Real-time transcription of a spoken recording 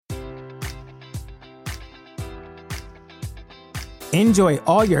Enjoy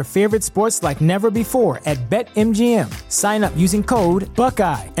all your favorite sports like never before at BetMGM. Sign up using code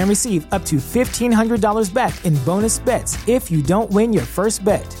Buckeye and receive up to $1,500 back in bonus bets if you don't win your first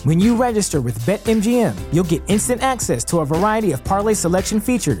bet. When you register with BetMGM, you'll get instant access to a variety of parlay selection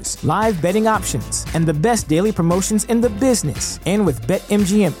features, live betting options, and the best daily promotions in the business. And with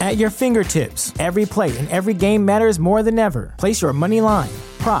BetMGM at your fingertips, every play and every game matters more than ever. Place your money line,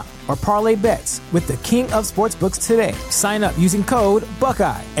 prop, or parlay bets with the king of sportsbooks today. Sign up using code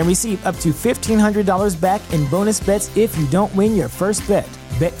Buckeye and receive up to $1,500 back in bonus bets if you don't win your first bet.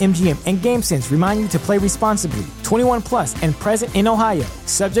 BetMGM and GameSense remind you to play responsibly. 21 plus and present in Ohio,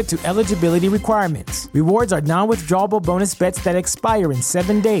 subject to eligibility requirements. Rewards are non-withdrawable bonus bets that expire in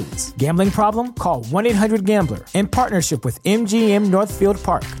 7 days. Gambling problem? Call 1-800-GAMBLER. In partnership with MGM Northfield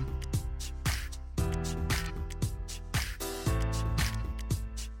Park.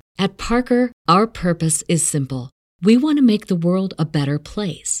 At Parker, our purpose is simple. We want to make the world a better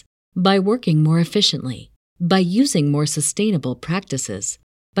place by working more efficiently, by using more sustainable practices,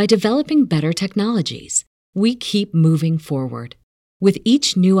 by developing better technologies. We keep moving forward. With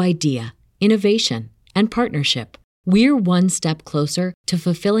each new idea, innovation, and partnership, we're one step closer to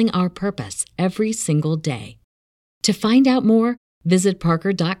fulfilling our purpose every single day. To find out more, visit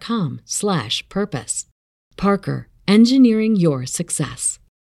parker.com/purpose. Parker, engineering your success.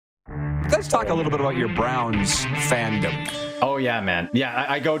 Let's talk a little bit about your Browns fandom. Oh, yeah, man. Yeah,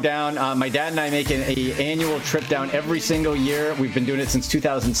 I go down. My dad and I make an annual trip down every single year. We've been doing it since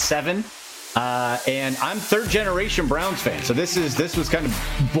 2007. And I'm third-generation Browns fan. So this was kind of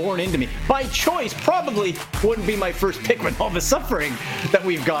born into me. By choice, probably wouldn't be my first pick with all the suffering that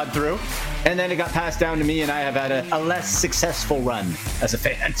we've gone through. And then it got passed down to me, and I have had a less successful run as a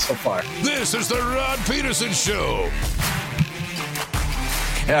fan so far. This is the Rod Peterson Show.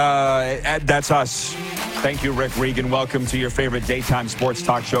 That's us. Thank you, Rick Regan. Welcome to your favorite daytime sports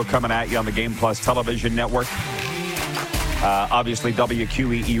talk show coming at you on the Game Plus television network. Obviously,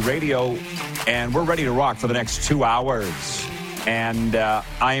 WQEE Radio. And we're ready to rock for the next 2 hours. And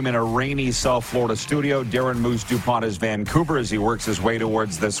I am in a rainy South Florida studio. Darren Moose DuPont is Vancouver as he works his way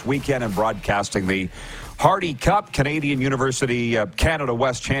towards this weekend and broadcasting the Hardy Cup, Canadian University Canada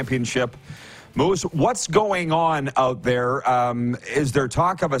West Championship. Moose, what's going on out there? Is there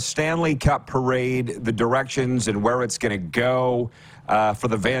talk of a Stanley Cup parade, the directions and where it's going to go for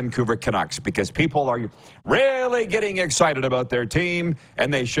the Vancouver Canucks? Because people are really getting excited about their team,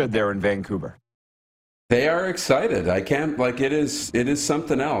 and they should there in Vancouver. They are excited. I can't, it is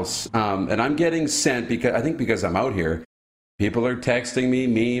something else. And I'm getting sent, because I'm out here, people are texting me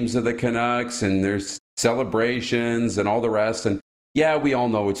memes of the Canucks, and there's celebrations and all the rest. And yeah, we all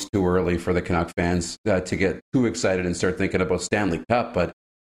know it's too early for the Canuck fans to get too excited and start thinking about Stanley Cup, but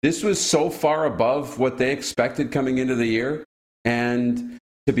this was so far above what they expected coming into the year. And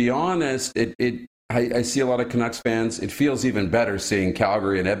to be honest, I see a lot of Canucks fans. It feels even better seeing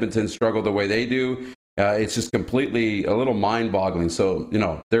Calgary and Edmonton struggle the way they do. It's just completely a little mind-boggling. So,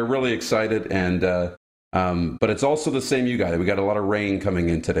 they're really excited, and but it's also the same you guys. We got a lot of rain coming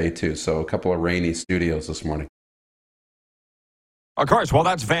in today, too, so a couple of rainy studios this morning. Of course, well,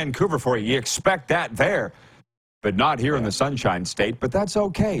 that's Vancouver for you. You expect that there, but not here in the Sunshine State. But that's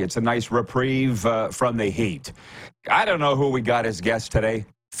okay. It's a nice reprieve from the heat. I don't know who we got as guest today.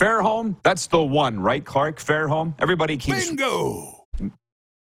 Fairholm, that's the one, right, Clark? Fairholm? Everybody keeps... Bingo!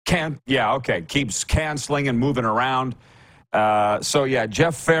 Keeps canceling and moving around. Jeff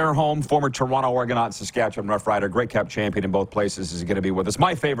Fairholm, former Toronto Argonaut, Saskatchewan Roughrider, Grey Cup champion in both places, is going to be with us.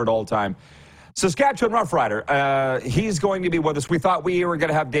 My favorite all-time Saskatchewan Roughrider. He's going to be with us. We thought we were going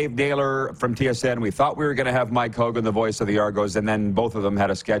to have Dave Naylor from TSN. We thought we were going to have Mike Hogan, the voice of the Argos, and then both of them had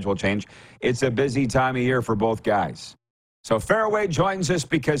a schedule change. It's a busy time of year for both guys. So Fairway joins us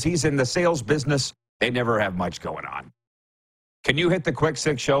because he's in the sales business. They never have much going on. Can you hit the quick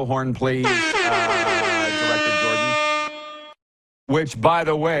six show horn, please, Director Jordan? Which, by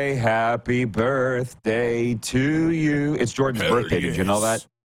the way, happy birthday to you. It's Jordan's birthday. Yes. Did you know that?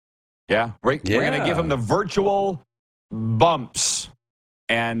 Yeah, we're going to give him the virtual bumps.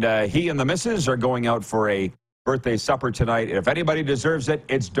 And he and the missus are going out for a birthday supper tonight. And if anybody deserves it,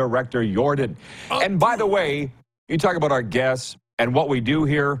 it's Director Jordan. And by the way, you talk about our guests and what we do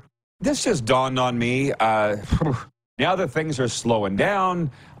here. This just dawned on me. Now that things are slowing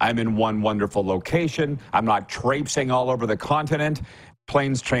down, I'm in one wonderful location. I'm not traipsing all over the continent.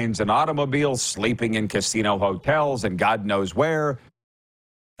 Planes, trains, and automobiles, sleeping in casino hotels and God knows where.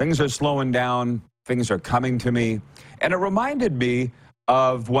 Things are slowing down. Things are coming to me. And it reminded me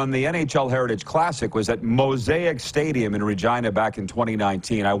of when the NHL Heritage Classic was at Mosaic Stadium in Regina back in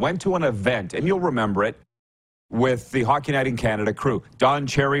 2019. I went to an event, and you'll remember it. with the Hockey Night in Canada crew. Don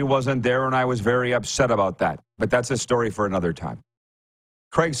Cherry wasn't there, and I was very upset about that. But that's a story for another time.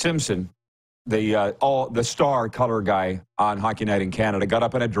 Craig Simpson, the star color guy on Hockey Night in Canada, got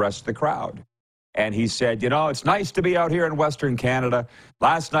up and addressed the crowd. And he said, it's nice to be out here in Western Canada.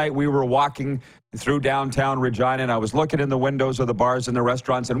 Last night we were walking through downtown Regina, and I was looking in the windows of the bars and the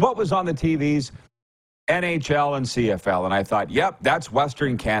restaurants, and what was on the TVs? NHL and CFL. And I thought, yep, that's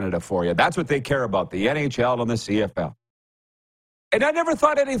Western Canada for you. That's what they care about, the NHL and the CFL. And I never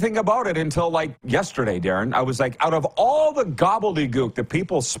thought anything about it until like yesterday, Darren. I was like, out of all the gobbledygook that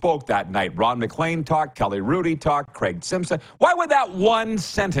people spoke that night, Ron McLean talked, Kelly Rudy talked, Craig Simpson, why would that one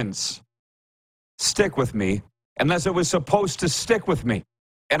sentence stick with me unless it was supposed to stick with me?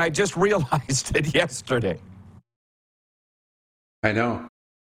 And I just realized it yesterday. I know.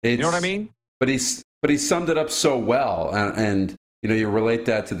 You know what I mean? But he summed it up so well. And you relate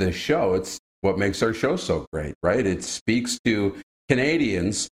that to this show. It's what makes our show so great, right? It speaks to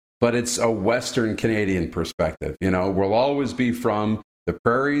Canadians, but it's a Western Canadian perspective. We'll always be from the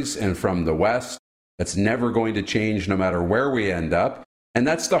prairies and from the West. That's never going to change no matter where we end up. And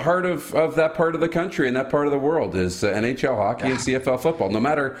that's the heart of that part of the country and that part of the world is NHL hockey and CFL football, no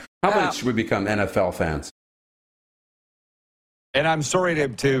matter how much we become NFL fans. And I'm sorry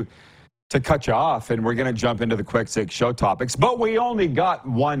to cut you off, and we're going to jump into the quick six show topics, but we only got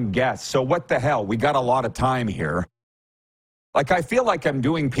one guest, so what the hell? We got a lot of time here. Like, I feel like I'm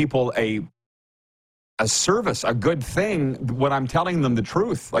doing people a service, a good thing when I'm telling them the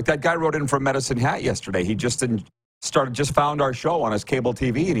truth. Like that guy wrote in from Medicine Hat yesterday. He just found our show on his cable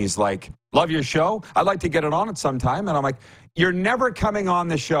TV, and he's like, love your show. I'd like to get it on it sometime. And I'm like, you're never coming on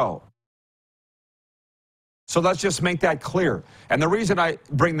the show. So let's just make that clear. And the reason I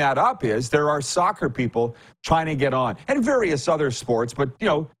bring that up is there are soccer people trying to get on, and various other sports, but,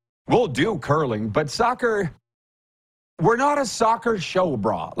 we'll do curling. But soccer, we're not a soccer show,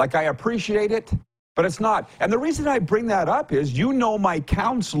 brah. Like, I appreciate it, but it's not. And the reason I bring that up is, my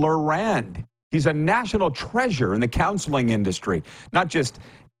counselor, Rand. He's a national treasure in the counseling industry, not just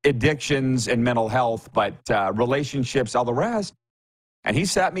addictions and mental health, but relationships, all the rest. And he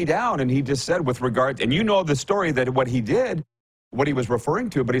sat me down and he just said, with regard, and the story that what he did, what he was referring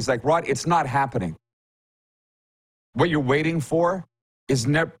to, but he's like, Rod, it's not happening. What you're waiting for is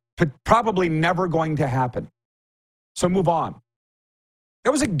probably never going to happen. So move on. It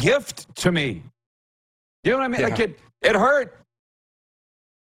was a gift to me. You know what I mean? Yeah. Like it hurt.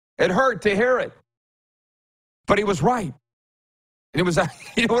 It hurt to hear it. But he was right. And it was,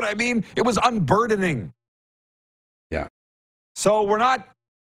 you know what I mean? It was unburdening. Yeah. So we're not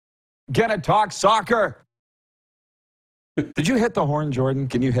going to talk soccer. Did you hit the horn, Jordan?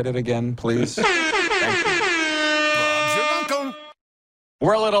 Can you hit it again, please? Thank you. Bob's your uncle.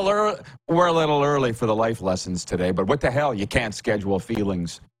 We're a little early for the life lessons today, but what the hell? You can't schedule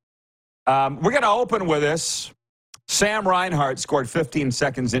feelings. We're going to open with this. Sam Reinhart scored 15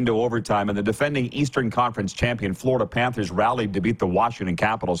 seconds into overtime, and the defending Eastern Conference champion Florida Panthers rallied to beat the Washington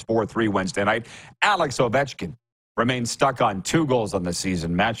Capitals 4-3 Wednesday night. Alex Ovechkin remains stuck on 2 goals on the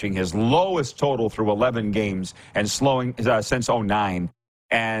season, matching his lowest total through 11 games and slowing since 2009,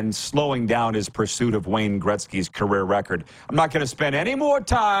 and slowing down his pursuit of Wayne Gretzky's career record. I'm not going to spend any more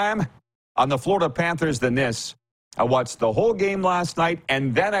time on the Florida Panthers than this. I watched the whole game last night,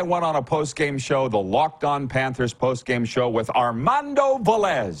 and then I went on a post-game show, the Locked On Panthers post-game show with Armando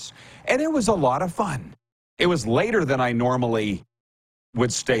Velez, and it was a lot of fun. It was later than I normally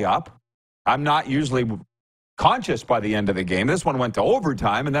would stay up. I'm not usually conscious by the end of the game. This one went to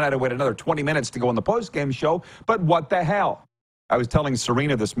overtime, and then I had to wait another 20 minutes to go on the post-game show, but what the hell? I was telling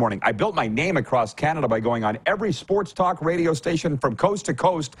Serena this morning, I built my name across Canada by going on every sports talk radio station from coast to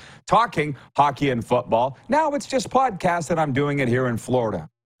coast, talking hockey and football. Now it's just podcasts, and I'm doing it here in Florida.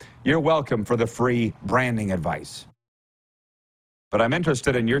 You're welcome for the free branding advice. But I'm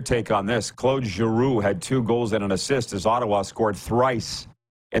interested in your take on this. Claude Giroux had 2 goals and an assist as Ottawa scored thrice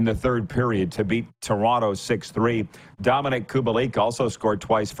in the third period to beat Toronto 6-3. Dominic Kubalik also scored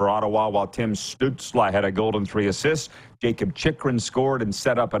twice for Ottawa, while Tim Stützle had a goal and 3 assists. Jacob Chychrun scored and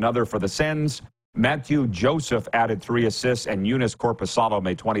set up another for the Sens. Matthew Joseph added 3 assists, and Eunice Corpusalo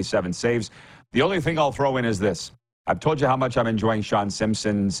made 27 saves. The only thing I'll throw in is this. I've told you how much I'm enjoying Sean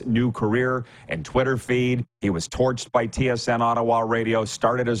Simpson's new career and Twitter feed. He was torched by TSN Ottawa Radio,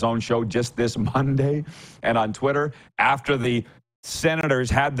 started his own show just this Monday. And on Twitter, after the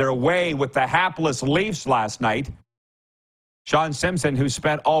Senators had their way with the hapless Leafs last night, Sean Simpson, who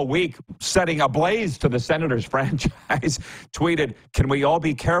spent all week setting ablaze to the Senators franchise, tweeted, "Can we all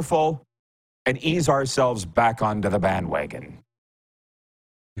be careful and ease ourselves back onto the bandwagon?"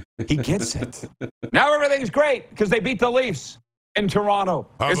 He gets it. Now everything's great because they beat the Leafs in Toronto.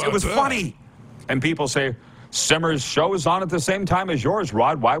 It was funny. And people say, Simmer's show is on at the same time as yours,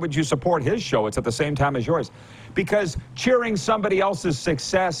 Rod. Why would you support his show? It's at the same time as yours. Because cheering somebody else's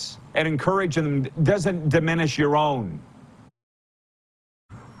success and encouraging them doesn't diminish your own.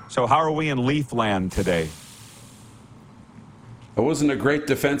 So how are we in Leafland today? It wasn't a great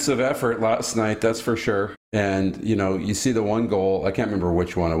defensive effort last night, that's for sure. And, you see the one goal. I can't remember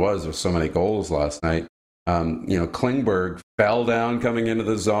which one it was. There's so many goals last night. Klingberg fell down coming into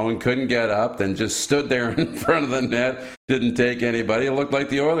the zone, couldn't get up, then just stood there in front of the net, didn't take anybody. It looked like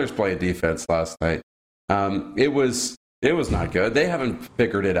the Oilers played defense last night. It was not good. They haven't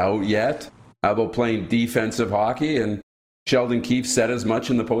figured it out yet about playing defensive hockey. And Sheldon Keefe said as much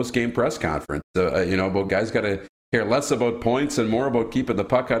in the post-game press conference. About guys got to care less about points and more about keeping the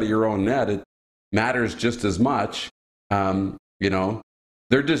puck out of your own net. It matters just as much.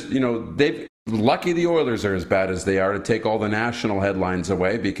 They're just, they've lucky the Oilers are as bad as they are to take all the national headlines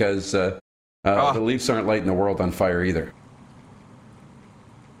away because the Leafs aren't lighting the world on fire either.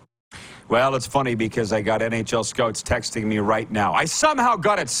 Well, it's funny because I got NHL scouts texting me right now. I somehow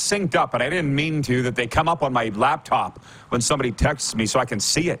got it synced up, and I didn't mean to, that they come up on my laptop when somebody texts me so I can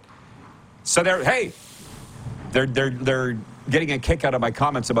see it. So they're getting a kick out of my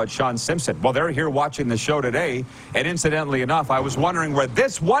comments about Sean Simpson. Well, they're here watching the show today, and incidentally enough, I was wondering where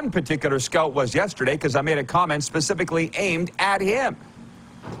this one particular scout was yesterday because I made a comment specifically aimed at him.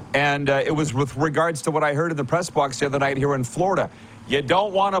 And it was with regards to what I heard in the press box the other night here in Florida. You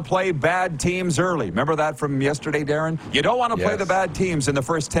don't want to play bad teams early. Remember that from yesterday, Darren? You don't want to play the bad teams in the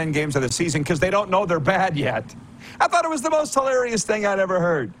first 10 games of the season because they don't know they're bad yet. I thought it was the most hilarious thing I'd ever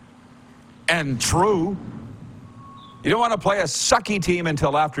heard. And true. You don't want to play a sucky team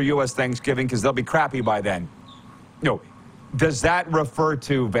until after U.S. Thanksgiving because they'll be crappy by then. Does that refer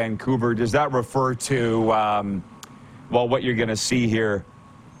to Vancouver? Does that refer to, what you're going to see here?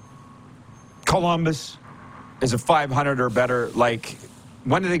 Columbus is a 500 or better. Like,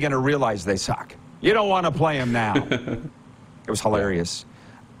 when are they going to realize they suck? You don't want to play them now. It was hilarious.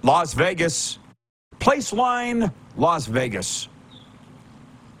 Las Vegas. Place line, Las Vegas.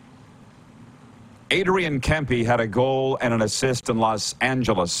 Adrian Kempe had a goal and an assist in Los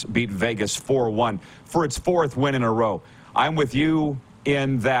Angeles, beat Vegas 4-1 for its fourth win in a row. I'm with you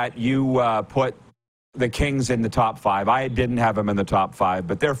in that you put the Kings in the top 5. I didn't have them in the top 5,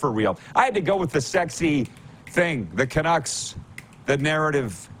 but they're for real. I had to go with the sexy thing, the Canucks, the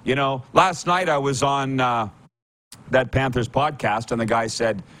narrative. Last night I was on that Panthers podcast, and the guy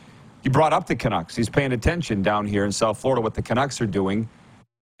said, you brought up the Canucks. He's paying attention down here in South Florida, what the Canucks are doing.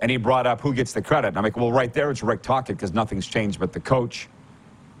 And he brought up who gets the credit. And I'm like, well, right there, it's Rick Tocchet because nothing's changed but the coach.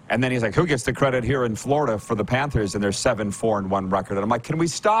 And then he's like, who gets the credit here in Florida for the Panthers and their 7-4-1 record? And I'm like, can we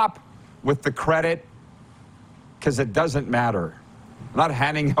stop with the credit? Because it doesn't matter. I'm not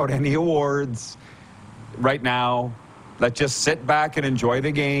handing out any awards right now. Let's just sit back and enjoy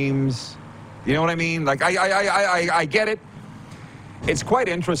the games. You know what I mean? Like, I get it. It's quite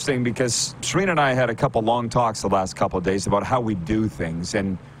interesting because Serena and I had a couple long talks the last couple of days about how we do things.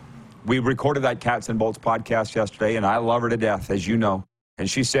 And we recorded that Cats and Bolts podcast yesterday, and I love her to death, as you know. And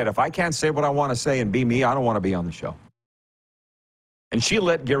she said, if I can't say what I want to say and be me, I don't want to be on the show. And she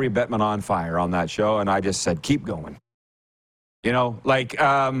lit Gary Bettman on fire on that show, and I just said, keep going.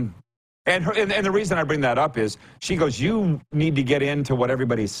 And the reason I bring that up is she goes, you need to get into what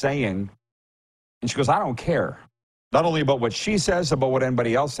everybody's saying. And she goes, I don't care. Not only about what she says, about what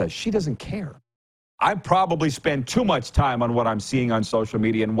anybody else says. She doesn't care. I probably spend too much time on what I'm seeing on social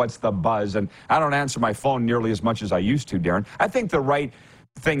media and what's the buzz, and I don't answer my phone nearly as much as I used to, Darren. I think the right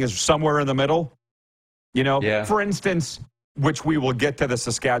thing is somewhere in the middle. For instance, which we will get to the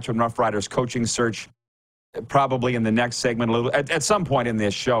Saskatchewan Roughriders coaching search probably in the next segment, at some point in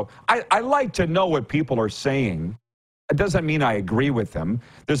this show. I like to know what people are saying. It doesn't mean I agree with them.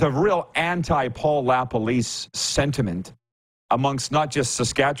 There's a real anti-Paul LaPolice sentiment amongst not just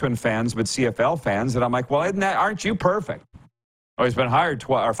Saskatchewan fans, but CFL fans. And I'm like, well, aren't you perfect? Oh, he's been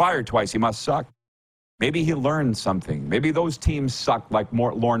fired twice. He must suck. Maybe he learned something. Maybe those teams suck like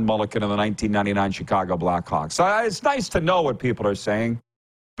Lorne Mulliken and the 1999 Chicago Blackhawks. So it's nice to know what people are saying,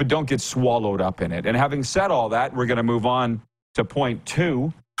 but don't get swallowed up in it. And having said all that, we're going to move on to point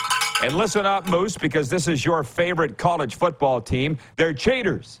 2. And listen up, Moose, because this is your favorite college football team. They're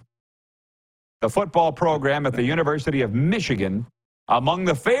cheaters. The football program at the University of Michigan, among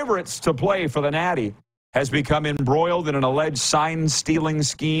the favorites to play for the Natty, has become embroiled in an alleged sign-stealing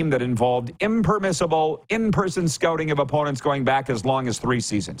scheme that involved impermissible in-person scouting of opponents going back as long as 3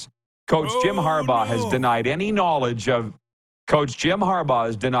 seasons. Coach Jim Harbaugh has denied any knowledge of Coach Jim Harbaugh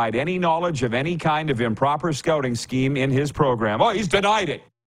has denied any knowledge of any kind of improper scouting scheme in his program. Oh, he's denied it.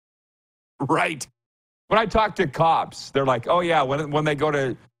 Right. When I talk to cops, they're like, oh, yeah, when they go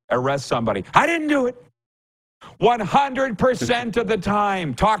to arrest somebody, I didn't do it. 100% of the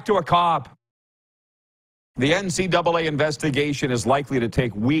time, talk to a cop. The NCAA investigation is likely to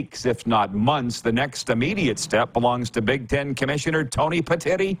take weeks, if not months. The next immediate step belongs to Big Ten Commissioner Tony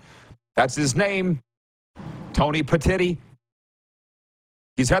Petitti. That's his name, Tony Petitti.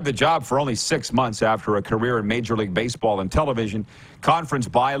 He's had the job for only 6 months after a career in Major League Baseball and television. Conference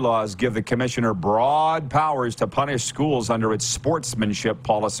bylaws give the commissioner broad powers to punish schools under its sportsmanship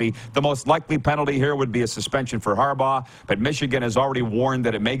policy. The most likely penalty here would be a suspension for Harbaugh, but Michigan has already warned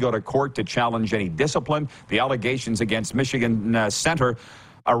that it may go to court to challenge any discipline. The allegations against Michigan center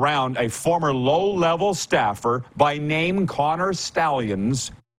around a former low-level staffer by name Connor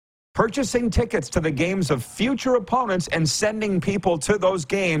Stalions purchasing tickets to the games of future opponents and sending people to those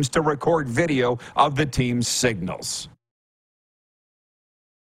games to record video of the team's signals.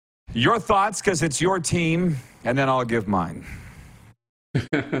 Your thoughts, because it's your team, and then I'll give mine.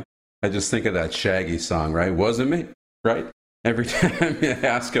 I just think of that Shaggy song, right? Wasn't me, right? Every time you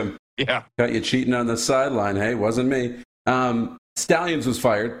ask him, yeah, got you cheating on the sideline. Hey, wasn't me. Stalions was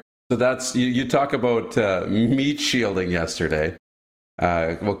fired. So that's, you talk about meat shielding yesterday.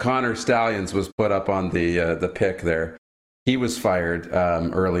 Well, Connor Stalions was put up on the pick there. He was fired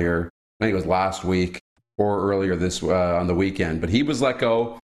earlier. I think it was last week or earlier this on the weekend. But he was let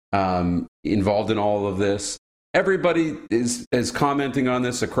go, involved in all of this. Everybody is commenting on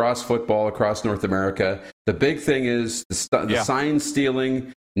this across football, across North America. The big thing is the sign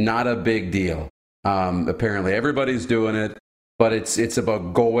stealing, not a big deal. Apparently, everybody's doing it, but it's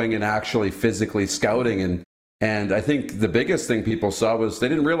about going and actually physically scouting. And I think the biggest thing people saw was they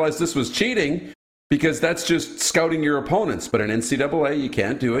didn't realize this was cheating, because that's just scouting your opponents. But in NCAA, you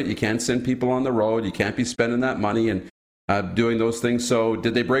can't do it. You can't send people on the road. You can't be spending that money and doing those things. So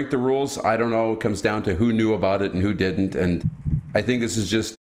did they break the rules? I don't know. It comes down to who knew about it and who didn't. And I think this is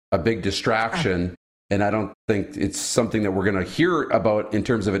just a big distraction. And I don't think it's something that we're going to hear about in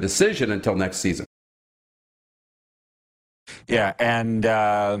terms of a decision until next season. Yeah, and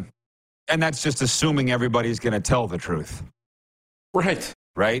that's just assuming everybody's going to tell the truth. Right.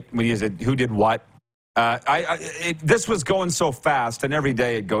 Right? When you said who did what. This was going so fast, and every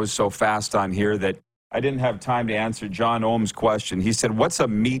day it goes so fast on here that I didn't have time to answer John Ohm's question. He said, what's a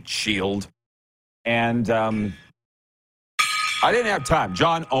meat shield? And I didn't have time.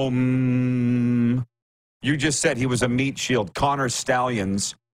 John Ohm, you just said he was a meat shield. Connor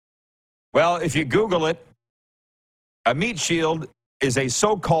Stalions. Well, if you Google it, a meat shield is a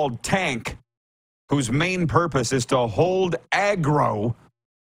so-called tank whose main purpose is to hold aggro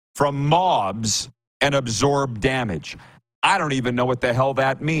from mobs and absorb damage. I don't even know what the hell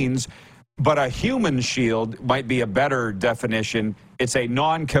that means, but a human shield might be a better definition. It's a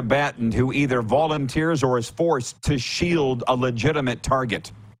non-combatant who either volunteers or is forced to shield a legitimate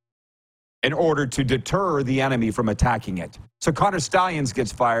target in order to deter the enemy from attacking it. So Connor Stalions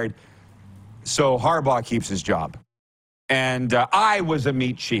gets fired, so Harbaugh keeps his job. And I was a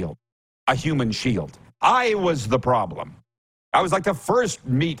meat shield, a human shield. I was the problem. I was like the first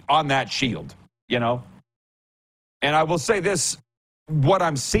meat on that shield, you know? And I will say this, what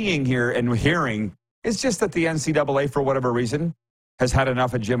I'm seeing here and hearing is just that the NCAA, for whatever reason, has had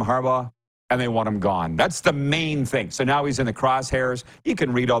enough of Jim Harbaugh, and they want him gone. That's the main thing. So now he's in the crosshairs. You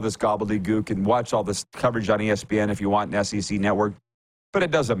can read all this gobbledygook and watch all this coverage on ESPN if you want, an SEC network. But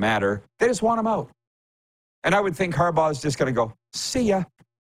it doesn't matter. They just want him out. And I would think Harbaugh is just going to go, see ya.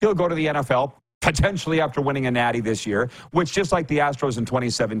 He'll go to the NFL, potentially after winning a natty this year, which, just like the Astros in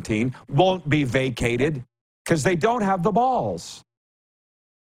 2017, won't be vacated because they don't have the balls.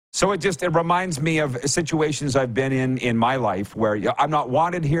 So it reminds me of situations I've been in my life where I'm not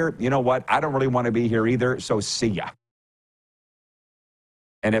wanted here. You know what? I don't really want to be here either, so see ya.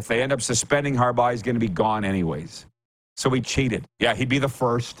 And if they end up suspending Harbaugh, he's going to be gone anyways. So he cheated. Yeah, he'd be the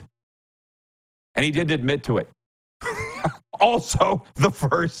first. And he did admit to it. Also the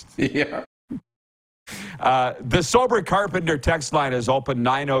first. Yeah. The Sober Carpenter text line is open,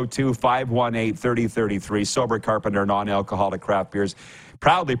 902-518-3033. Sober Carpenter non-alcoholic craft beers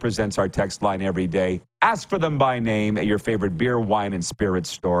proudly presents our text line every day. Ask for them by name at your favorite beer, wine, and spirits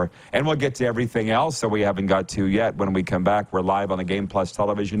store. And we'll get to everything else that we haven't got to yet. When we come back, we're live on the Game Plus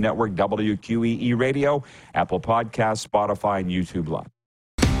Television Network, WQEE Radio, Apple Podcasts, Spotify, and YouTube Live.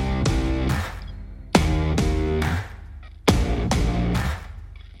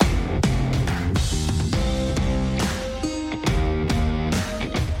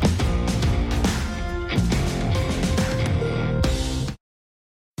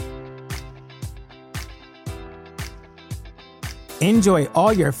 Enjoy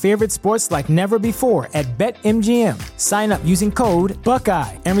all your favorite sports like never before at BetMGM. Sign up using code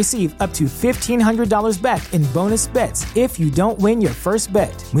Buckeye and receive up to $1,500 back in bonus bets if you don't win your first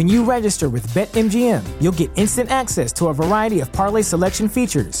bet. When you register with BetMGM, you'll get instant access to a variety of parlay selection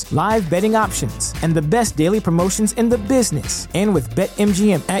features, live betting options, and the best daily promotions in the business. And with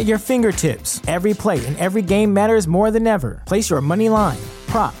BetMGM at your fingertips, every play and every game matters more than ever. Place your money line,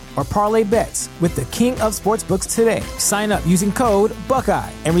 prop, or parlay bets with the king of sportsbooks today. Sign up using code Buckeye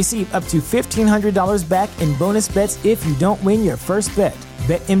and receive up to $1,500 back in bonus bets if you don't win your first bet.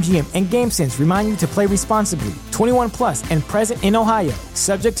 BetMGM and GameSense remind you to play responsibly. 21 plus and present in Ohio,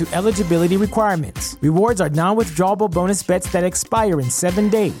 subject to eligibility requirements. Rewards are non-withdrawable bonus bets that expire in 7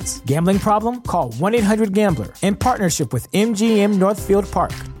 days. Gambling problem? Call 1-800-GAMBLER. In partnership with MGM Northfield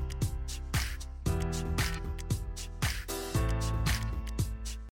Park.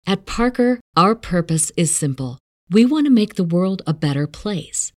 At Parker, our purpose is simple. We want to make the world a better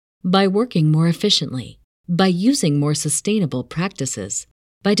place by working more efficiently, by using more sustainable practices,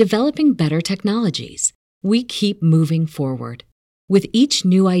 by developing better technologies. We keep moving forward. With each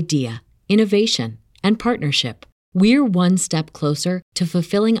new idea, innovation, and partnership, we're one step closer to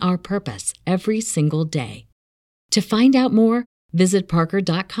fulfilling our purpose every single day. To find out more, visit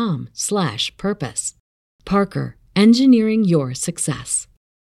parker.com/purpose. Parker, engineering your success.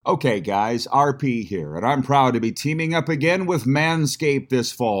 Okay, guys, RP here, and I'm proud to be teaming up again with Manscaped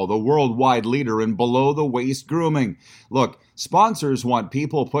this fall, the worldwide leader in below-the-waist grooming. Look, sponsors want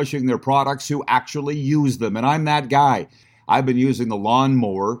people pushing their products who actually use them, and I'm that guy. I've been using the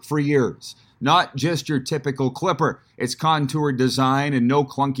lawnmower for years. Not just your typical clipper. Its contoured design and no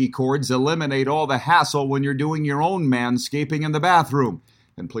clunky cords eliminate all the hassle when you're doing your own manscaping in the bathroom.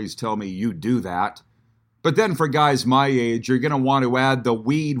 And please tell me you do that. But then for guys my age, you're going to want to add the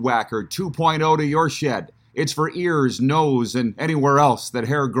Weed Whacker 2.0 to your shed. It's for ears, nose, and anywhere else that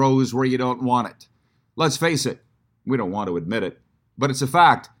hair grows where you don't want it. Let's face it, we don't want to admit it, but it's a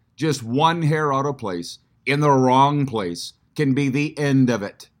fact. Just one hair out of place, in the wrong place, can be the end of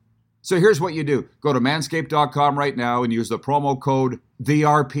it. So here's what you do. Go to manscaped.com right now and use the promo code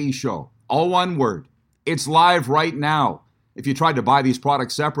TheRPShow. All one word. It's live right now. If you tried to buy these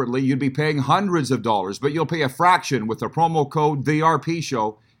products separately, you'd be paying hundreds of dollars, but you'll pay a fraction with the promo code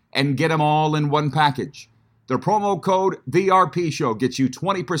TheRPShow and get them all in one package. The promo code TheRPShow gets you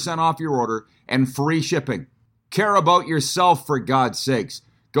 20% off your order and free shipping. Care about yourself, for God's sakes.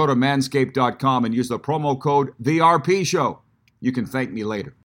 Go to manscaped.com and use the promo code TheRPShow. You can thank me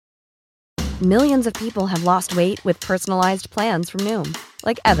later. Millions of people have lost weight with personalized plans from Noom.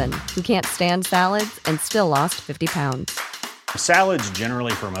 Like Evan, who can't stand salads and still lost 50 pounds. Salads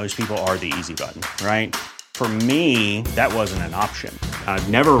generally for most people are the easy button, right? For me, that wasn't an option. I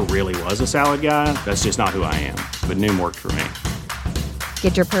never really was a salad guy. That's just not who I am. But Noom worked for me.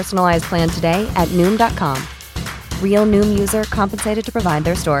 Get your personalized plan today at Noom.com. Real Noom user compensated to provide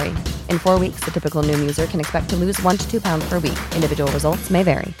their story. In 4 weeks, the typical Noom user can expect to lose 1 to 2 pounds per week. Individual results may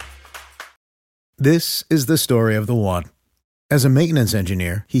vary. This is the story of the one. As a maintenance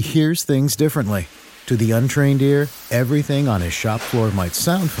engineer, he hears things differently. To the untrained ear, everything on his shop floor might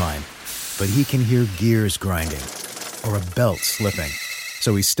sound fine, but he can hear gears grinding or a belt slipping.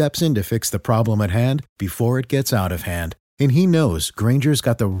 So he steps in to fix the problem at hand before it gets out of hand. And he knows Grainger's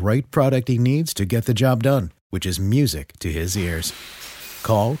got the right product he needs to get the job done, which is music to his ears.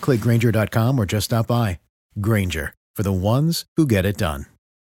 Call, click Grainger.com, or just stop by. Grainger, for the ones who get it done.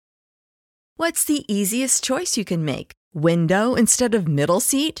 What's the easiest choice you can make? Window instead of middle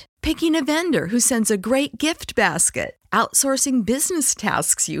seat? Picking a vendor who sends a great gift basket? Outsourcing business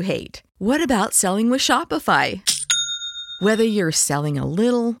tasks you hate? What about selling with Shopify? Whether you're selling a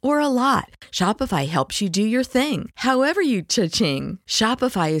little or a lot, Shopify helps you do your thing, however you cha-ching.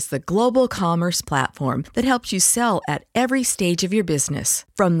 Shopify is the global commerce platform that helps you sell at every stage of your business.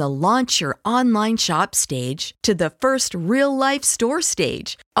 From the launch your online shop stage to the first real-life store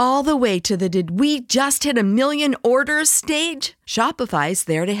stage, all the way to the did we just hit 1 million orders stage. Shopify's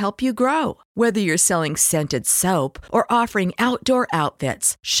there to help you grow. Whether you're selling scented soap or offering outdoor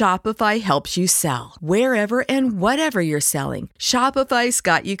outfits, Shopify helps you sell. Wherever and whatever you're selling, Shopify's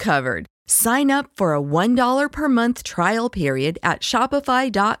got you covered. Sign up for a $1 per month trial period at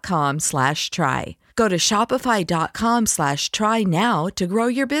shopify.com/try. Go to shopify.com/try now to grow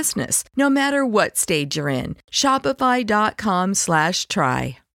your business, no matter what stage you're in.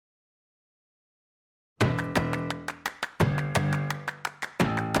 Shopify.com/try.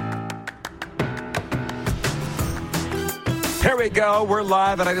 Here we go. We're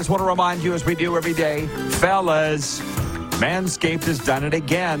live, and I just want to remind you, as we do every day, fellas, Manscaped has done it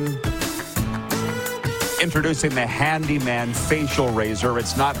again. Introducing the Handyman Facial Razor.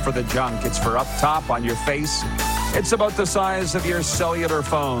 It's not for the junk. It's for up top on your face. It's about the size of your cellular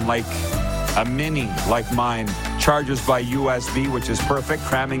phone, like a mini like mine. Charges by USB, which is perfect.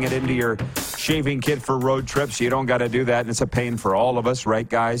 Cramming it into your shaving kit for road trips. You don't got to do that, and it's a pain for all of us, right,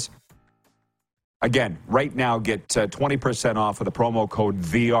 guys? Again, right now, get 20% off with the promo code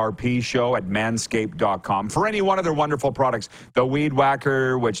VRPShow at manscaped.com for any one of their wonderful products. The Weed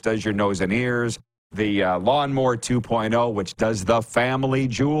Whacker, which does your nose and ears. The Lawnmower 2.0, which does the family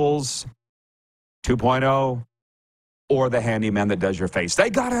jewels 2.0. Or the Handyman that does your face. They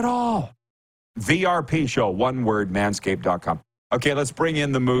got it all. VRP Show, one word, manscaped.com. Okay, let's bring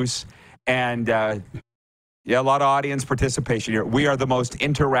in the Moose. And, a lot of audience participation here. We are the most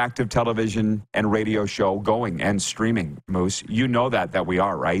interactive television and radio show going and streaming, Moose. You know that we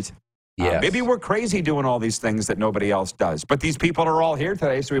are, right? Yes. Maybe we're crazy doing all these things that nobody else does. But these people are all here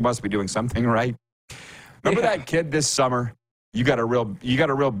today, so we must be doing something right. Remember that kid this summer? You got a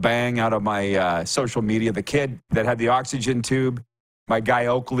real bang out of my social media. The kid that had the oxygen tube, my guy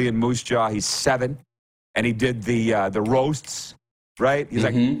Oakley in Moose Jaw, he's 7, and he did the roasts, right? He's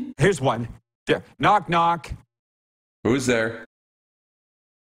like, here's one. Knock, knock. Who's there?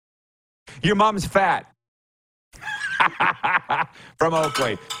 Your mom's fat. From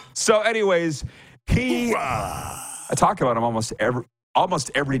Oakley. So anyways, I talk about him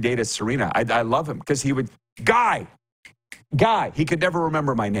almost every day to Serena. I love him because he would, Guy, he could never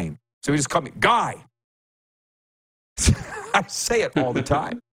remember my name. So he just called me Guy. I say it all the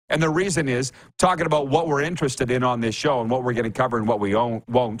time. And the reason is, talking about what we're interested in on this show and what we're going to cover and what we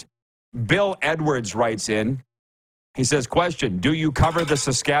won't. Bill Edwards writes in. He says, question, do you cover the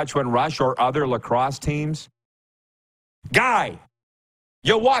Saskatchewan Rush or other lacrosse teams? Guy,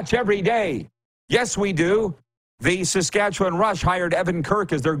 you watch every day. Yes, we do. The Saskatchewan Rush hired Evan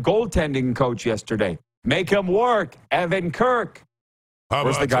Kirk as their goaltending coach yesterday. Make him work, Evan Kirk.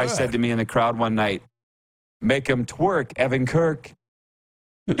 Where's the guy said to me in the crowd one night? Make him twerk, Evan Kirk.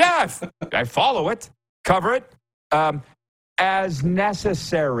 Yeah, I follow it, cover it as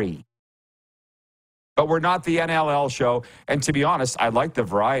necessary. But we're not the NLL show. And to be honest, I like the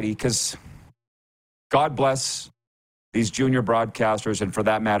variety because God bless these junior broadcasters, and for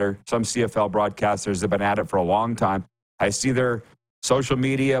that matter, some CFL broadcasters have been at it for a long time. I see their social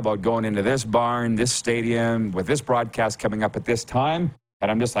media about going into this barn, this stadium, with this broadcast coming up at this time,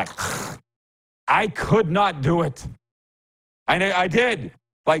 and I'm just like, I could not do it. I did.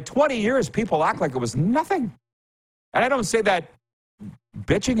 Like 20 years, people act like it was nothing. And I don't say that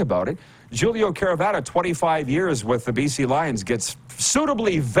bitching about it. Julio Caravata, 25 years with the BC Lions, gets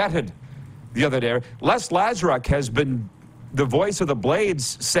suitably vetted the other day. Les Lazaruk has been the voice of the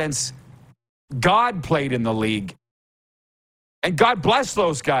Blades since God played in the league. And God bless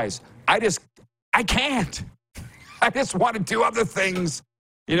those guys. I can't. I just want to do other things.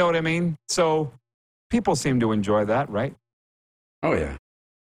 You know what I mean? So people seem to enjoy that, right? Oh, yeah.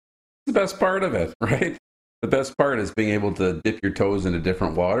 The best part of it, right? The best part is being able to dip your toes into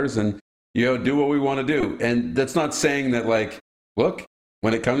different waters and, do what we want to do. And that's not saying that, like, look,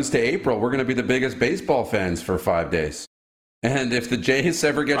 when it comes to April, we're going to be the biggest baseball fans for 5 days. And if the Jays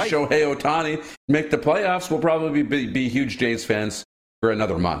ever get Shohei Ohtani, make the playoffs, we'll probably be huge Jays fans for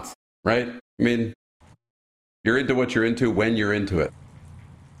another month, right? I mean, you're into what you're into when you're into it.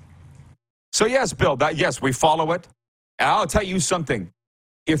 So, yes, Bill, yes, we follow it. And I'll tell you something.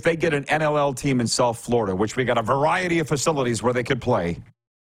 If they get an NLL team in South Florida, which we got a variety of facilities where they could play,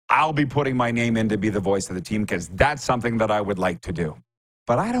 I'll be putting my name in to be the voice of the team because that's something that I would like to do.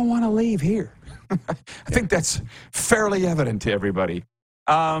 But I don't want to leave here. I think that's fairly evident to everybody.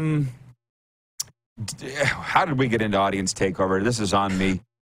 How did we get into audience takeover? This is on me,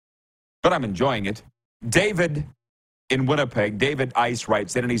 but I'm enjoying it. David in Winnipeg, David Ice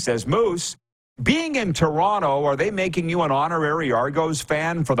writes in and he says, Moose, being in Toronto, are they making you an honorary Argos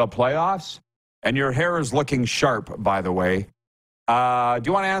fan for the playoffs? And your hair is looking sharp, by the way. Do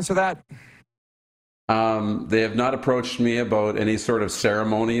you want to answer that? They have not approached me about any sort of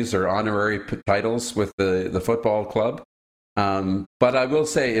ceremonies or honorary titles with the football club. But I will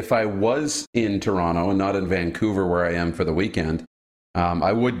say, if I was in Toronto and not in Vancouver where I am for the weekend,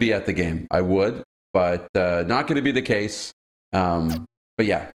 I would be at the game. I would, but not going to be the case. But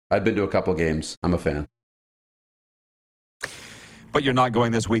yeah, I've been to a couple games. I'm a fan. But you're not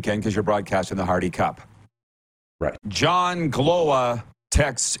going this weekend because you're broadcasting the Hardy Cup. Right. John Glowa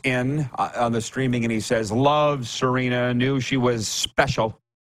texts in on the streaming and he says, love Serena, knew she was special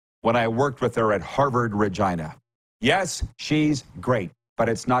when I worked with her at Harvard Regina. Yes, she's great, but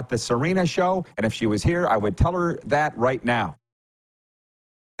it's not the Serena show. And if she was here, I would tell her that right now.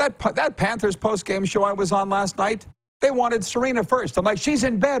 That Panthers post-game show I was on last night, they wanted Serena first. I'm like, she's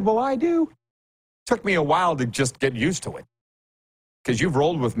in bed. Well, I do. Took me a while to just get used to it. Because you've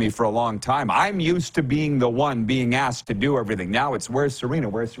rolled with me for a long time. I'm used to being the one being asked to do everything. Now it's, where's Serena?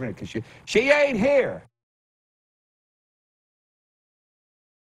 Where's Serena? Because she ain't here.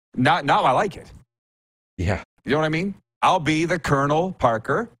 Now I like it. Yeah. You know what I mean? I'll be the Colonel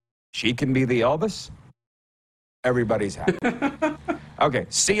Parker. She can be the Elvis. Everybody's happy. Okay,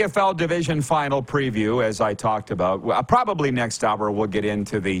 CFL Division Final preview, as I talked about. Probably next hour we'll get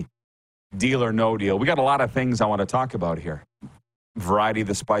into the deal or no deal. We got a lot of things I want to talk about here. Variety,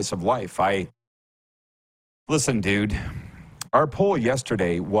 the spice of life. Listen, dude, our poll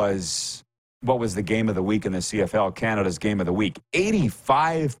yesterday was, what was the game of the week in the CFL, Canada's game of the week?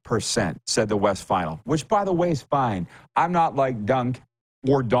 85% said the West Final, which, by the way, is fine. I'm not like Dunk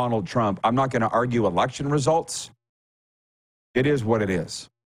or Donald Trump. I'm not going to argue election results. It is what it is.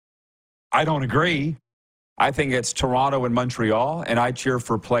 I don't agree. I think it's Toronto and Montreal, and I cheer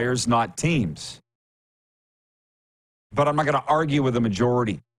for players, not teams. But I'm not going to argue with the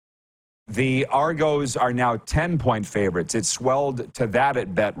majority. The Argos are now 10-point favorites. It swelled to that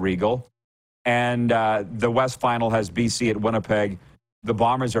at Bet Regal. And the West Final has BC at Winnipeg. The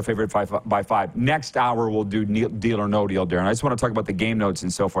Bombers are favored by 5. Next hour, we'll do deal or no deal, Darren. I just want to talk about the game notes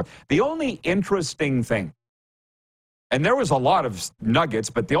and so forth. The only interesting thing, and there was a lot of nuggets,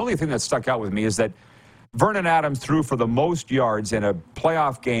 but the only thing that stuck out with me is that Vernon Adams threw for the most yards in a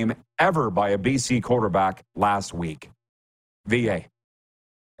playoff game ever by a BC quarterback last week. VA.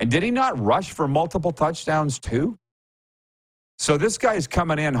 And did he not rush for multiple touchdowns too? So this guy's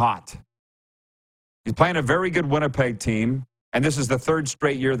coming in hot. He's playing a very good Winnipeg team, and this is the 3rd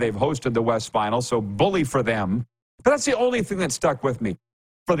straight year they've hosted the West Final, so bully for them. But that's the only thing that stuck with me.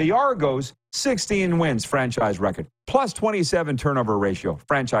 For the Argos, 16 wins, franchise record, plus 27 turnover ratio,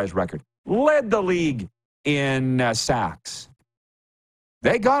 franchise record. Led the league in sacks.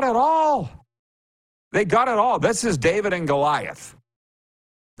 They got it all. They got it all. This is David and Goliath,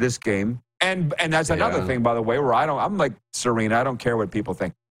 this game. And that's another thing, by the way, where I'm like Serena. I don't care what people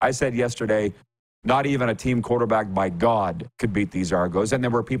think. I said yesterday, not even a team quarterback by God could beat these Argos. And there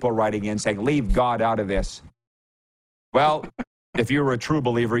were people writing in saying, leave God out of this. Well, if you were a true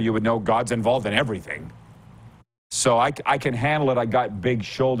believer, you would know God's involved in everything. So I can handle it. I got big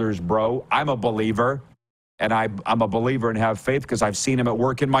shoulders, bro. I'm a believer. And I'm a believer and have faith because I've seen him at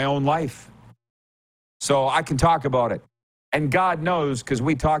work in my own life. So I can talk about it. And God knows, because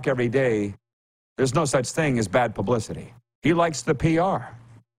we talk every day, there's no such thing as bad publicity. He likes the PR.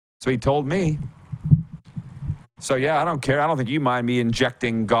 So he told me. So, yeah, I don't care. I don't think you mind me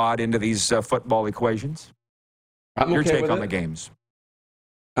injecting God into these football equations. Your take on the games.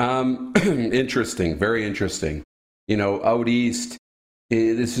 Interesting. Very interesting. You know, out east,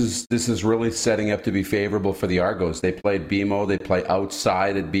 this is really setting up to be favorable for the Argos. They played BMO. They play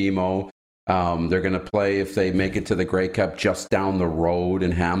outside at BMO. They're going to play, if they make it to the Grey Cup, just down the road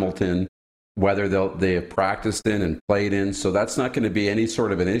in Hamilton, whether they have practiced in and played in. So that's not going to be any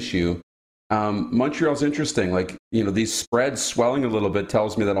sort of an issue. Montreal's interesting. Like, you know, these spreads swelling a little bit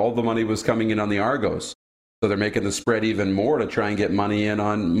tells me that all the money was coming in on the Argos. So they're making the spread even more to try and get money in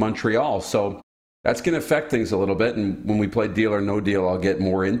on Montreal. So that's going to affect things a little bit. And when we play deal or no deal, I'll get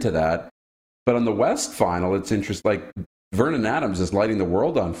more into that. But on the West Final, it's interesting. Like, Vernon Adams is lighting the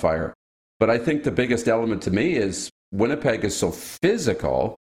world on fire. But I think the biggest element to me is Winnipeg is so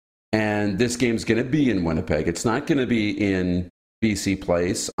physical, and this game's going to be in Winnipeg. It's not going to be in BC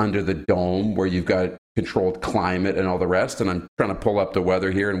Place under the dome where you've got controlled climate and all the rest. And I'm trying to pull up the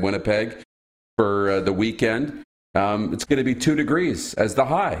weather here in Winnipeg for the weekend. It's going to be 2 degrees as the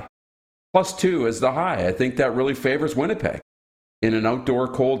high, +2 as the high. I think that really favors Winnipeg in an outdoor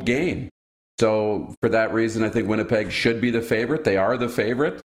cold game. So for that reason, I think Winnipeg should be the favorite. They are the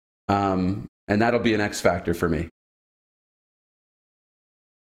favorite. And that'll be an X factor for me.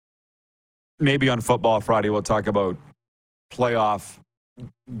 Maybe on Football Friday, we'll talk about playoff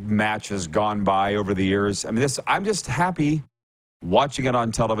matches gone by over the years. I mean, I'm just happy watching it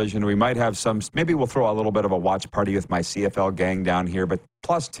on television. We might have maybe we'll throw a little bit of a watch party with my CFL gang down here, but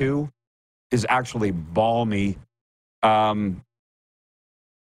 +2 is actually balmy.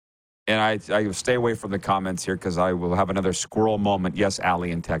 And I stay away from the comments here because I will have another squirrel moment. Yes,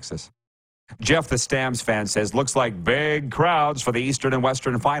 Allie in Texas. Jeff, the Stamps fan, says, looks like big crowds for the Eastern and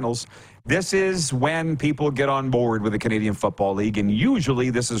Western finals. This is when people get on board with the Canadian Football League, and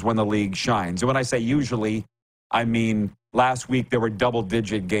usually this is when the league shines. And when I say usually, I mean last week there were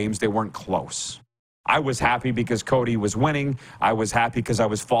double-digit games. They weren't close. I was happy because Cody was winning. I was happy because I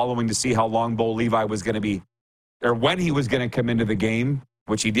was following to see how long Bo Levi was going to be, or when he was going to come into the game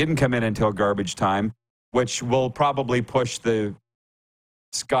which he didn't come in until garbage time, which will probably push the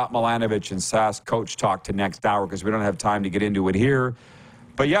Scott Milanovich and Sask coach talk to next hour because we don't have time to get into it here.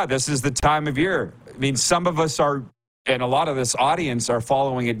 But yeah, this is the time of year. I mean, some of us are, and a lot of this audience are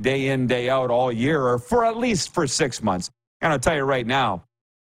following it day in, day out all year, or for at least for 6 months. And I'll tell you right now,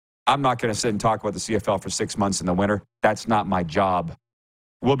 I'm not going to sit and talk about the CFL for 6 months in the winter. That's not my job.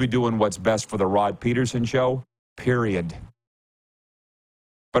 We'll be doing what's best for the Rod Peterson show, period.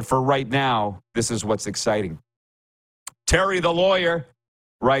 But for right now, this is what's exciting. Terry the lawyer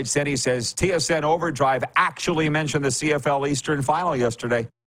writes in, he says, TSN Overdrive actually mentioned the CFL Eastern Final yesterday.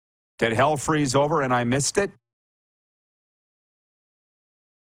 Did hell freeze over and I missed it?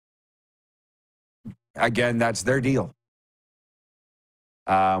 Again, that's their deal.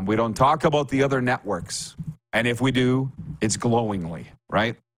 We don't talk about the other networks. And if we do, it's glowingly,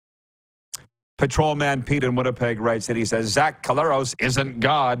 right? Patrolman Pete in Winnipeg writes that he says, Zach Caleros isn't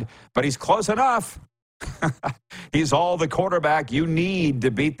God, but he's close enough. He's all the quarterback you need to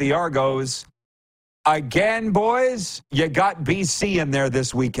beat the Argos. Again, boys, you got BC in there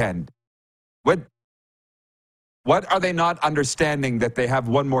this weekend. What are they not understanding that they have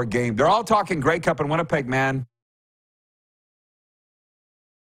one more game? They're all talking Grey Cup in Winnipeg, man.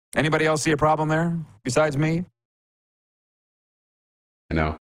 Anybody else see a problem there besides me? I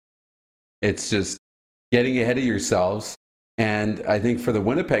know. It's just getting ahead of yourselves. And I think for the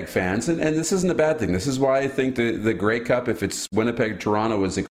Winnipeg fans, and this isn't a bad thing. This is why I think the Grey Cup, if it's Winnipeg-Toronto,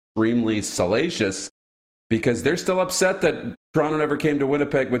 is extremely salacious, because they're still upset that Toronto never came to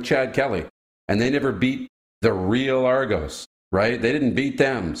Winnipeg with Chad Kelly. And they never beat the real Argos, right? They didn't beat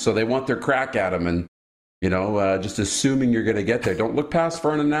them. So they want their crack at them. And, just assuming you're going to get there. Don't look past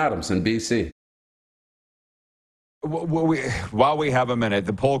Vernon Adams in BC. While we have a minute,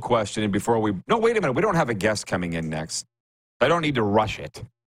 the poll question, and before we... No, wait a minute. We don't have a guest coming in next. I don't need to rush it.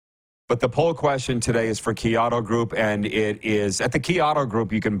 But the poll question today is for Key Auto Group, and it is at the Key Auto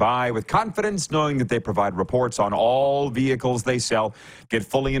Group, you can buy with confidence knowing that they provide reports on all vehicles they sell. Get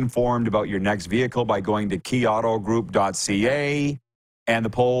fully informed about your next vehicle by going to keyautogroup.ca. And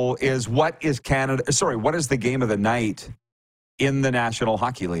the poll is, what is the game of the night in the National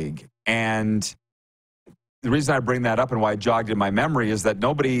Hockey League? And the reason I bring that up and why it jogged in my memory is that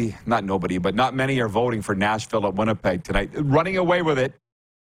not many are voting for Nashville at Winnipeg tonight. Running away with it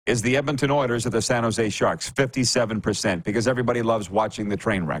is the Edmonton Oilers at the San Jose Sharks, 57%, because everybody loves watching the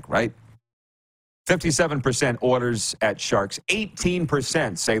train wreck, right? 57% Oilers at Sharks.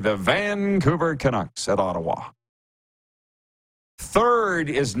 18% say the Vancouver Canucks at Ottawa. Third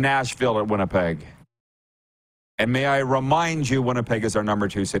is Nashville at Winnipeg. And may I remind you, Winnipeg is our number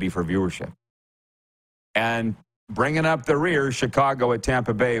 2 city for viewership. And bringing up the rear, Chicago at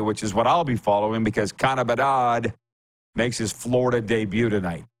Tampa Bay, which is what I'll be following because Connor Bedard makes his Florida debut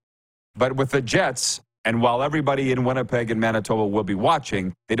tonight. But with the Jets, and while everybody in Winnipeg and Manitoba will be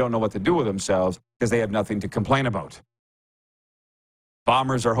watching, they don't know what to do with themselves because they have nothing to complain about.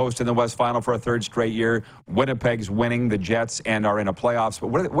 Bombers are hosting the West Final for a third straight year. Winnipeg's winning the Jets and are in a playoffs.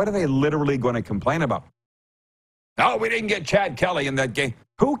 But what are they literally going to complain about? No, we didn't get Chad Kelly in that game.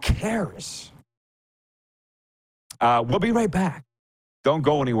 Who cares? We'll be right back. Don't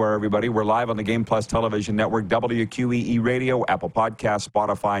go anywhere, everybody. We're live on the Game Plus Television Network, WQEE Radio, Apple Podcasts,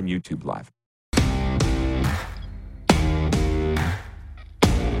 Spotify, and YouTube Live.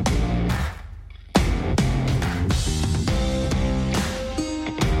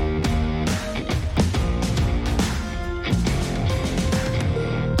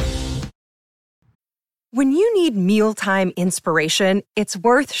 When you need mealtime inspiration, it's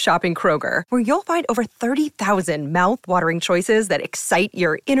worth shopping Kroger, where you'll find over 30,000 mouth-watering choices that excite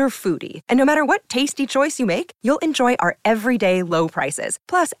your inner foodie. And no matter what tasty choice you make, you'll enjoy our everyday low prices,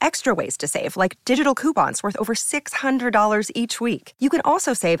 plus extra ways to save, like digital coupons worth over $600 each week. You can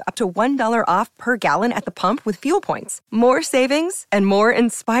also save up to $1 off per gallon at the pump with fuel points. More savings and more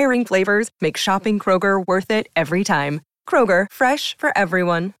inspiring flavors make shopping Kroger worth it every time. Kroger, fresh for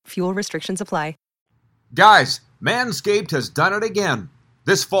everyone. Fuel restrictions apply. Guys, Manscaped has done it again.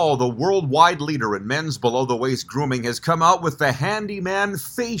 This fall, the worldwide leader in men's below-the-waist grooming has come out with the Handyman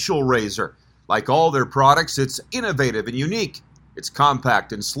Facial Razor. Like all their products, it's innovative and unique. It's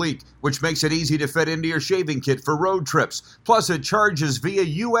compact and sleek, which makes it easy to fit into your shaving kit for road trips. Plus, it charges via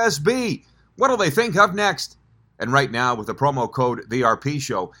USB. What'll they think of next? And right now, with the promo code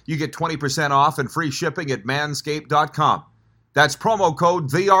TheRPShow, you get 20% off and free shipping at manscaped.com. That's promo code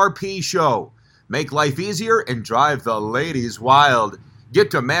TheRPShow. Make life easier and drive the ladies wild. Get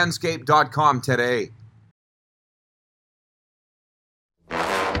to manscaped.com today.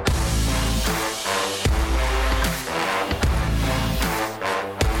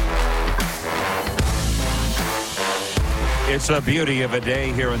 It's a beauty of a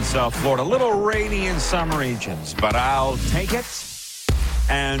day here in South Florida. A little rainy in some regions, but I'll take it.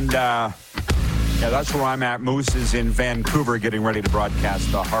 And, yeah, that's where I'm at. Moose is in Vancouver getting ready to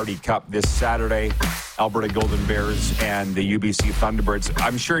broadcast the Hardy Cup this Saturday. Alberta Golden Bears and the UBC Thunderbirds.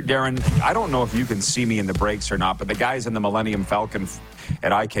 I'm sure, Darren, I don't know if you can see me in the breaks or not, but the guys in the Millennium Falcon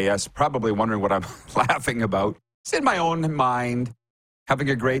at IKS probably wondering what I'm laughing about. It's in my own mind, having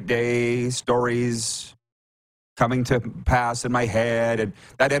a great day, stories coming to pass in my head. And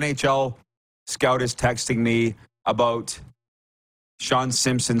that NHL scout is texting me about Sean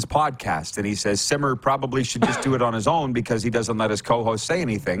Simpson's podcast. And he says, Simmer probably should just do it on his own because he doesn't let his co-host say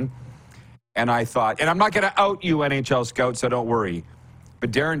anything. And I thought, and I'm not going to out you, NHL scout, so don't worry.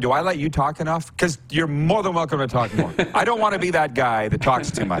 But Darren, do I let you talk enough? Because you're more than welcome to talk more. I don't want to be that guy that talks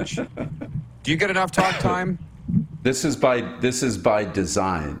too much. Do you get enough talk time? This is by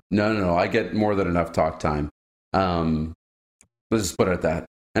design. No. I get more than enough talk time. Let's just put it at that.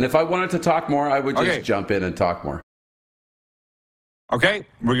 And if I wanted to talk more, I would just jump in and talk more. Okay,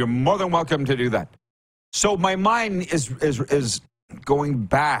 well, you're more than welcome to do that. So my mind is going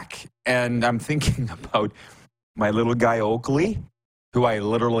back, and I'm thinking about my little guy Oakley, who I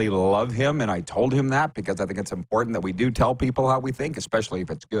literally love him, and I told him that because I think it's important that we do tell people how we think, especially if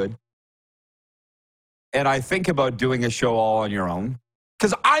it's good. And I think about doing a show all on your own.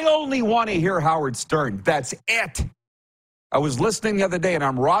 Because I only want to hear Howard Stern. That's it. I was listening the other day, and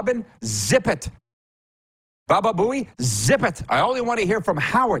I'm Robin, zip it. Baba Booey, zip it. I only want to hear from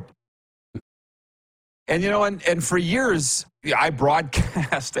Howard. And, you know, and for years, I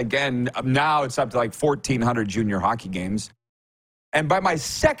broadcast again. Now it's up to like 1,400 junior hockey games. And by my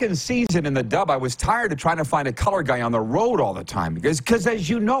second season in the dub, I was tired of trying to find a color guy on the road all the time. Because as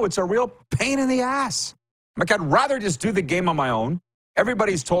you know, it's a real pain in the ass. Like, I'd rather just do the game on my own.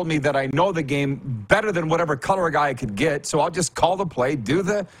 Everybody's told me that I know the game better than whatever color guy I could get, so I'll just call the play, do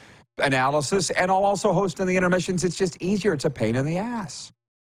the analysis, and I'll also host in the intermissions. It's just easier. It's a pain in the ass.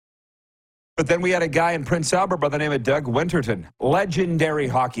 But then we had a guy in Prince Albert by the name of Doug Winterton, legendary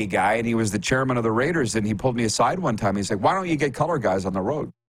hockey guy, and he was the chairman of the Raiders, and he pulled me aside one time. He said, why don't you get color guys on the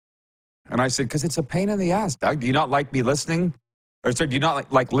road? And I said, because it's a pain in the ass, Doug. Do you not like me listening? Or sir, do you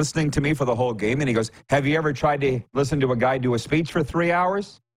not like listening to me for the whole game? And he goes, have you ever tried to listen to a guy do a speech for 3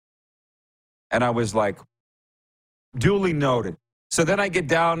 hours? And I was like, duly noted. So then I get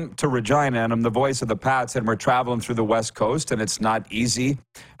down to Regina, and I'm the voice of the Pats, and we're traveling through the West Coast, and it's not easy.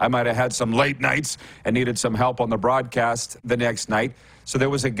 I might have had some late nights and needed some help on the broadcast the next night. So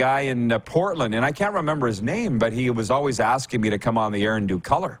there was a guy in Portland, and I can't remember his name, but he was always asking me to come on the air and do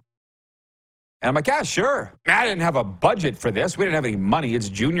color. And I'm like, yeah, sure. I didn't have a budget for this. We didn't have any money. It's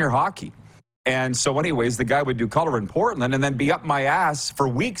junior hockey. And so anyways, the guy would do color in Portland and then be up my ass for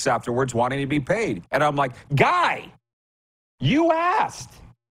weeks afterwards wanting to be paid. And I'm like, guy, you asked.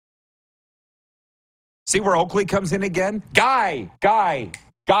 See where Oakley comes in again? Guy.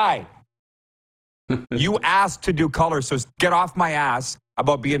 You asked to do color, so get off my ass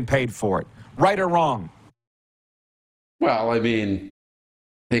about being paid for it. Right or wrong? Well, I mean,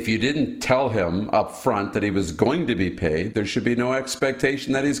 if you didn't tell him up front that he was going to be paid, there should be no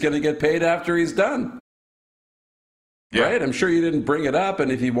expectation that he's going to get paid after he's done. Yeah. Right? I'm sure you didn't bring it up, and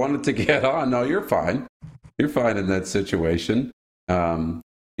if he wanted to get on, no, you're fine. You're fine in that situation. You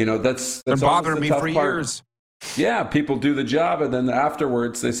know, that's been bothering me for years. Yeah, people do the job, and then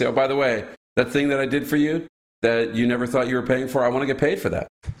afterwards they say, oh, by the way, that thing that I did for you that you never thought you were paying for, I want to get paid for that.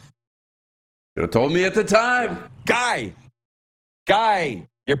 You could have told me at the time. Guy,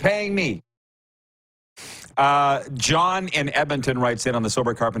 you're paying me. John in Edmonton writes in on the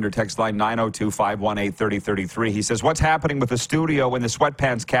Sober Carpenter text line 902-518-3033. He says, what's happening with the studio in the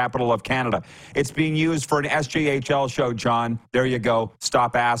sweatpants capital of Canada? It's being used for an SJHL show, John. There you go.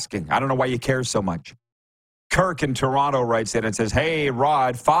 Stop asking. I don't know why you care so much. Kirk in Toronto writes in and says, hey,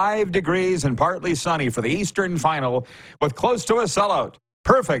 Rod, 5 degrees and partly sunny for the Eastern Final with close to a sellout.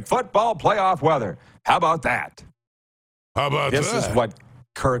 Perfect football playoff weather. How about that? How about this? This is what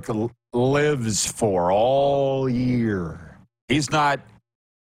Kirk lives for all year. He's not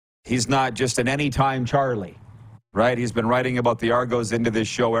just an anytime Charlie, right? He's been writing about the Argos into this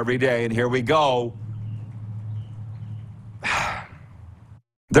show every day, and here we go.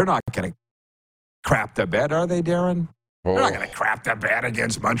 They're not going to crap the bed, are they, Darren? Oh. They're not going to crap the bed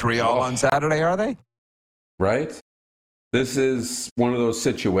against Montreal on Saturday, are they? Right? This is one of those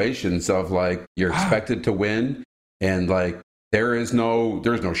situations of like you're expected to win, and like there's no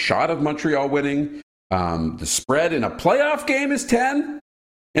shot of Montreal winning. The spread in a playoff game is 10.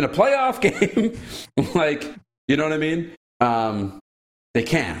 In a playoff game, like, you know what I mean? They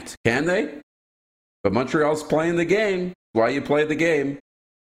can't, can they? But Montreal's playing the game. why you play the game.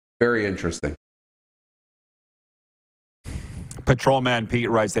 Very interesting. Patrolman Pete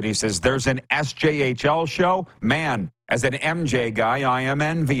writes that he says, there's an SJHL show. Man, as an MJ guy, I am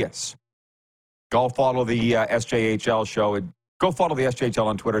envious. Go follow the SJHL show. Go follow the SJHL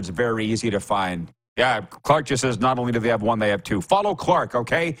on Twitter. It's very easy to find. Yeah, Clark just says not only do they have one, they have two. Follow Clark,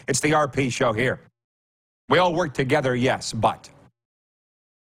 okay? It's the RP show here. We all work together, yes, but.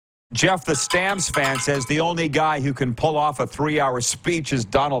 Jeff, the Stamps fan, says the only guy who can pull off a 3-hour speech is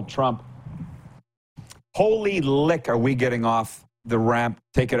Donald Trump. Holy lick, are we getting off the ramp,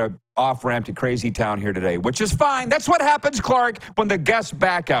 taking a off-ramp to Crazy Town here today, which is fine. That's what happens, Clark, when the guests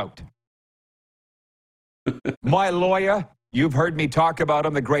back out. My lawyer, you've heard me talk about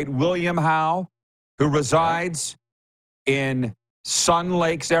him, the great William Howe, who resides in Sun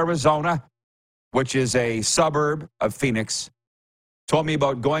Lakes, Arizona, which is a suburb of Phoenix, told me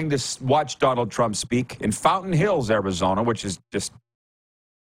about going to watch Donald Trump speak in Fountain Hills, Arizona, which is just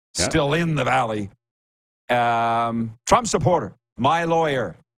still in the valley. Trump supporter, my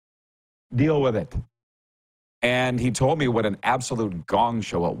lawyer, deal with it. And he told me what an absolute gong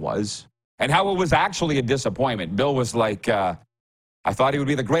show it was and how it was actually a disappointment. Bill was like, I thought he would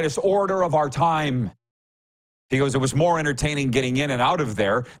be the greatest orator of our time. He goes, it was more entertaining getting in and out of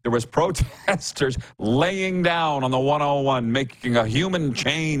there. There was protesters laying down on the 101, making a human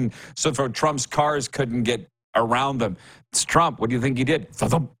chain so for Trump's cars couldn't get around them. It's Trump. What do you think he did?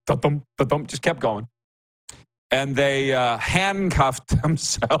 Thump, thump, thump, just kept going. And they handcuffed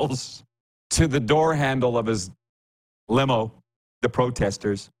themselves to the door handle of his limo, the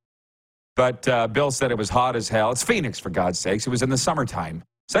protesters. But Bill said it was hot as hell. It's Phoenix, for God's sakes. It was in the summertime.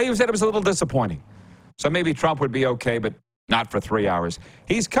 So he said it was a little disappointing. So maybe Trump would be okay, but not for 3 hours.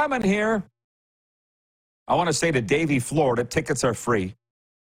 He's coming here. I want to say to Davie, Florida, tickets are free.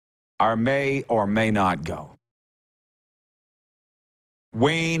 I may or may not go.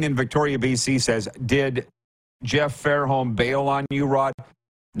 Wayne in Victoria, BC says, did Jeff Fairholm bail on you, Rod?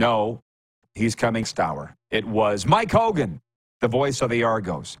 No, he's coming Stour. It was Mike Hogan, the voice of the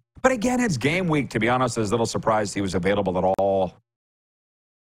Argos. But again, it's game week. To be honest, I was a little surprised he was available at all.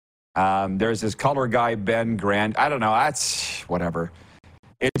 There's this color guy, Ben Grant. I don't know. That's whatever.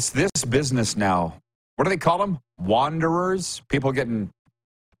 It's this business now. What do they call them? Wanderers? People getting,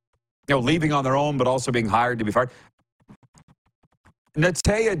 leaving on their own, but also being hired to be fired.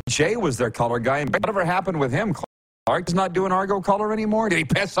 Natea Jay was their color guy. And whatever happened with him? Clark's not doing Argo color anymore? Did he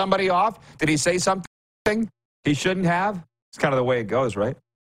piss somebody off? Did he say something he shouldn't have? It's kind of the way it goes, right?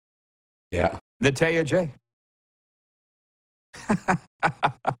 Yeah. Natea Jay.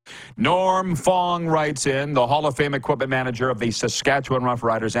 Norm Fong writes in, the Hall of Fame equipment manager of the Saskatchewan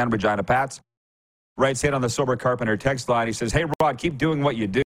Roughriders and Regina Pats, writes in on the Sober Carpenter text line. He says, hey, Rod, keep doing what you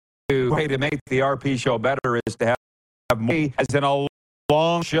do. The way to make the RP show better is to have me as in a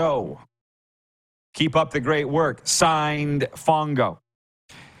long show. Keep up the great work. Signed, Fongo.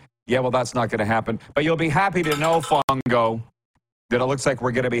 Yeah, well, that's not going to happen. But you'll be happy to know, Fongo, that it looks like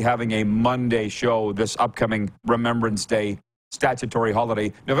we're going to be having a Monday show this upcoming Remembrance Day statutory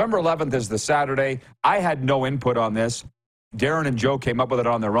holiday. November 11th is the Saturday. I had no input on this. Darren and Joe came up with it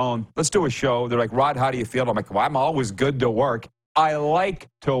on their own. Let's do a show. They're like, Rod, how do you feel? I'm like, well, I'm always good to work. I like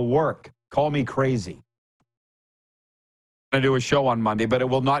to work. Call me crazy. I'm going to do a show on Monday, but it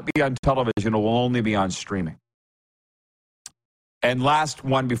will not be on television. It will only be on streaming. And last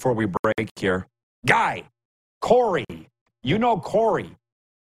one before we break here. Guy, Corey. You know Corey.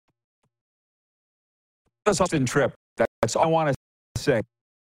 This Austin trip. That's all I want to say.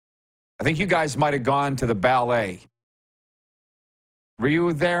 I think you guys might have gone to the ballet. Were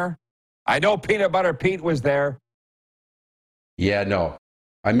you there? I know Peanut Butter Pete was there. Yeah, no.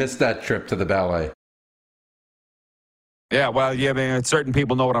 I missed that trip to the ballet. Yeah, well, I mean, certain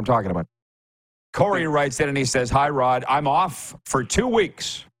people know what I'm talking about. Corey writes in and he says, hi, Rod. I'm off for 2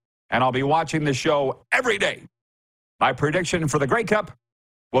 weeks, and I'll be watching the show every day. My prediction for the Grey Cup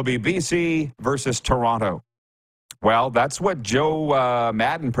will be BC versus Toronto. Well, that's what Joe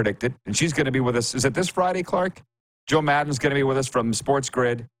Madden predicted, and she's going to be with us. Is it this Friday, Clark? Joe Madden's going to be with us from Sports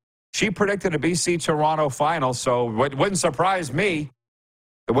Grid. She predicted a BC-Toronto final, so it wouldn't surprise me.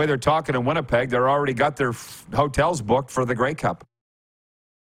 The way they're talking in Winnipeg, they're already got their hotels booked for the Grey Cup.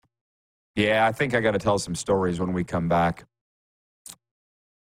 Yeah, I think I got to tell some stories when we come back.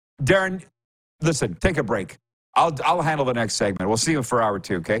 Darren, listen, take a break. I'll handle the next segment. We'll see you for hour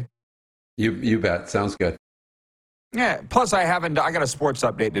 2, okay? You bet. Sounds good. Yeah, plus I got a sports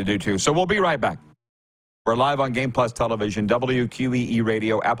update to do too. So we'll be right back. We're live on Game Plus Television, WQEE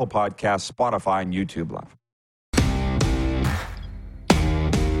Radio, Apple Podcasts, Spotify, and YouTube Live.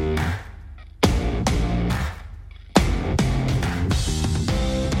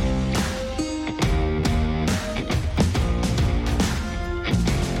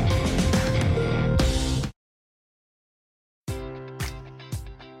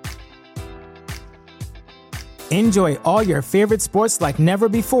 Enjoy all your favorite sports like never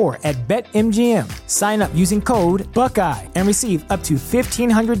before at BetMGM. Sign up using code Buckeye and receive up to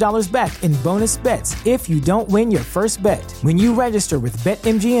 $1,500 back in bonus bets if you don't win your first bet. When you register with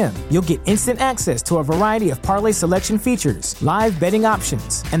BetMGM, you'll get instant access to a variety of parlay selection features, live betting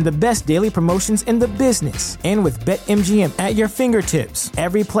options, and the best daily promotions in the business. And with BetMGM at your fingertips,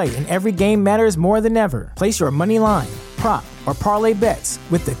 every play and every game matters more than ever. Place your money line, prop, or parlay bets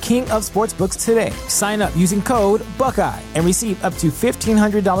with the king of sportsbooks today. Sign up using code Buckeye and receive up to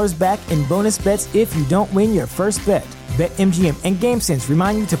 $1,500 back in bonus bets if you don't win your first bet. BetMGM and GameSense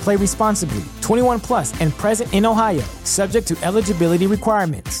remind you to play responsibly. 21 plus and present in Ohio, subject to eligibility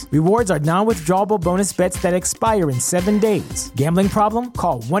requirements. Rewards are non-withdrawable bonus bets that expire in 7 days. Gambling problem?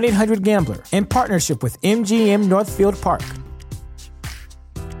 Call 1-800-GAMBLER. In partnership with MGM Northfield Park.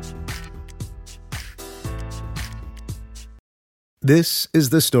 This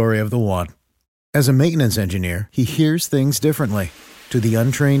is the story of the one. As a maintenance engineer, he hears things differently. To the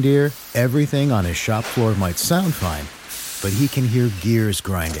untrained ear, everything on his shop floor might sound fine, but he can hear gears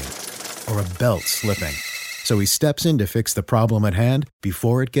grinding or a belt slipping. So he steps in to fix the problem at hand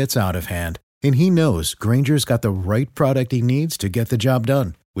before it gets out of hand. And he knows Grainger's got the right product he needs to get the job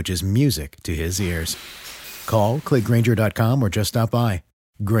done, which is music to his ears. Call, click Grainger.com, or just stop by.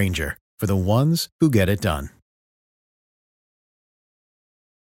 Grainger, for the ones who get it done.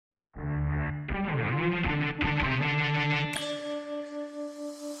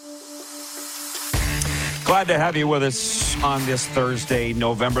 Glad to have you with us on this Thursday,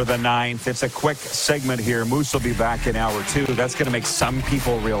 November the 9th. It's a quick segment here. Moose will be back in hour 2. That's going to make some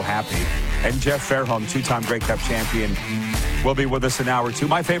people real happy. And Jeff Fairholm, two-time Grey Cup champion, will be with us in hour 2.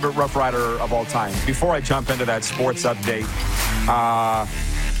 My favorite Rough Rider of all time. Before I jump into that sports update,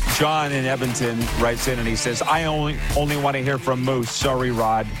 John in Edmonton writes in and he says, I only want to hear from Moose. Sorry,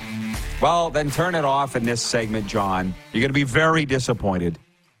 Rod. Well, then turn it off in this segment, John. You're going to be very disappointed.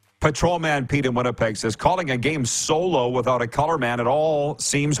 Patrolman Pete in Winnipeg says, calling a game solo without a color man at all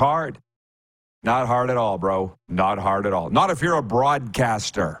seems hard. Not hard at all, bro. Not hard at all. Not if you're a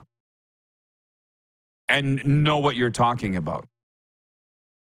broadcaster and know what you're talking about.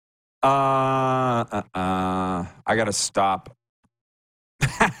 I got to stop.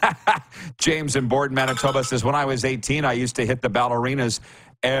 James in Borden, Manitoba says, when I was 18, I used to hit the ballerinas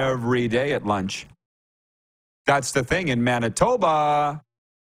every day at lunch. That's the thing. In Manitoba,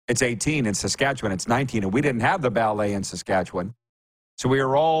 it's 18. In Saskatchewan, it's 19. And we didn't have the ballet in Saskatchewan. So we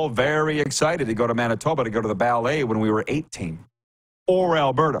were all very excited to go to Manitoba to go to the ballet when we were 18. Or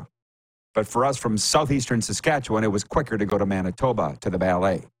Alberta. But for us from southeastern Saskatchewan, it was quicker to go to Manitoba to the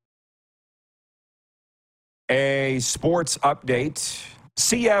ballet. A sports update.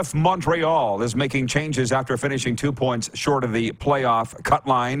 CF Montreal is making changes after finishing 2 points short of the playoff cut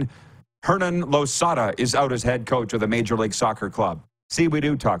line. Hernan Losada is out as head coach of the Major League Soccer club. See, we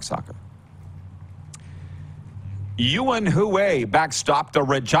do talk soccer. Yuan Hue backstopped the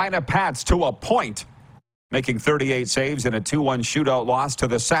Regina Pats to a point, making 38 saves in a 2-1 shootout loss to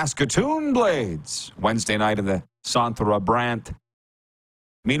the Saskatoon Blades Wednesday night in the Centre Brant.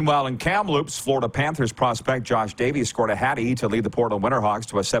 Meanwhile, in Kamloops, Florida Panthers prospect Josh Davies scored a hattie to lead the Portland Winterhawks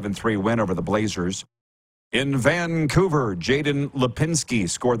to a 7-3 win over the Blazers. In Vancouver, Jaden Lipinski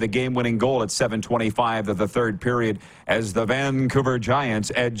scored the game-winning goal at 7:25 of the third period as the Vancouver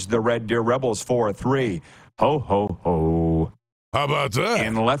Giants edged the Red Deer Rebels 4-3. Ho, ho, ho. How about that?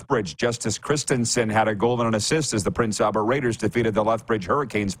 In Lethbridge, Justice Christensen had a goal and an assist as the Prince Albert Raiders defeated the Lethbridge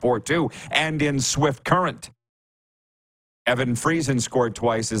Hurricanes 4-2. And in Swift Current, Evan Friesen scored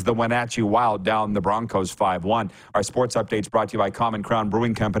twice as the Wenatchee Wild downed the Broncos 5-1. Our sports updates brought to you by Common Crown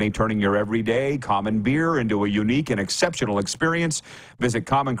Brewing Company, turning your everyday common beer into a unique and exceptional experience. Visit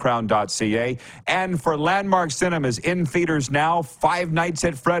commoncrown.ca. And for Landmark Cinemas in theaters now, 5 Nights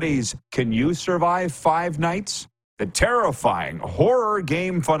at Freddy's. Can you survive 5 nights? The terrifying horror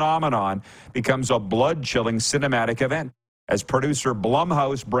game phenomenon becomes a blood-chilling cinematic event as producer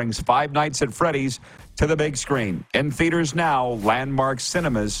Blumhouse brings 5 Nights at Freddy's to the big screen. In theaters now, Landmark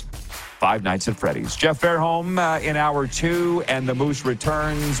Cinemas, 5 Nights at Freddy's. Jeff Fairholm in hour 2, and the Moose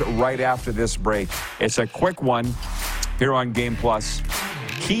returns right after this break. It's a quick one here on Game Plus,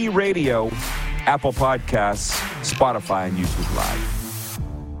 Key Radio, Apple Podcasts, Spotify, and YouTube Live.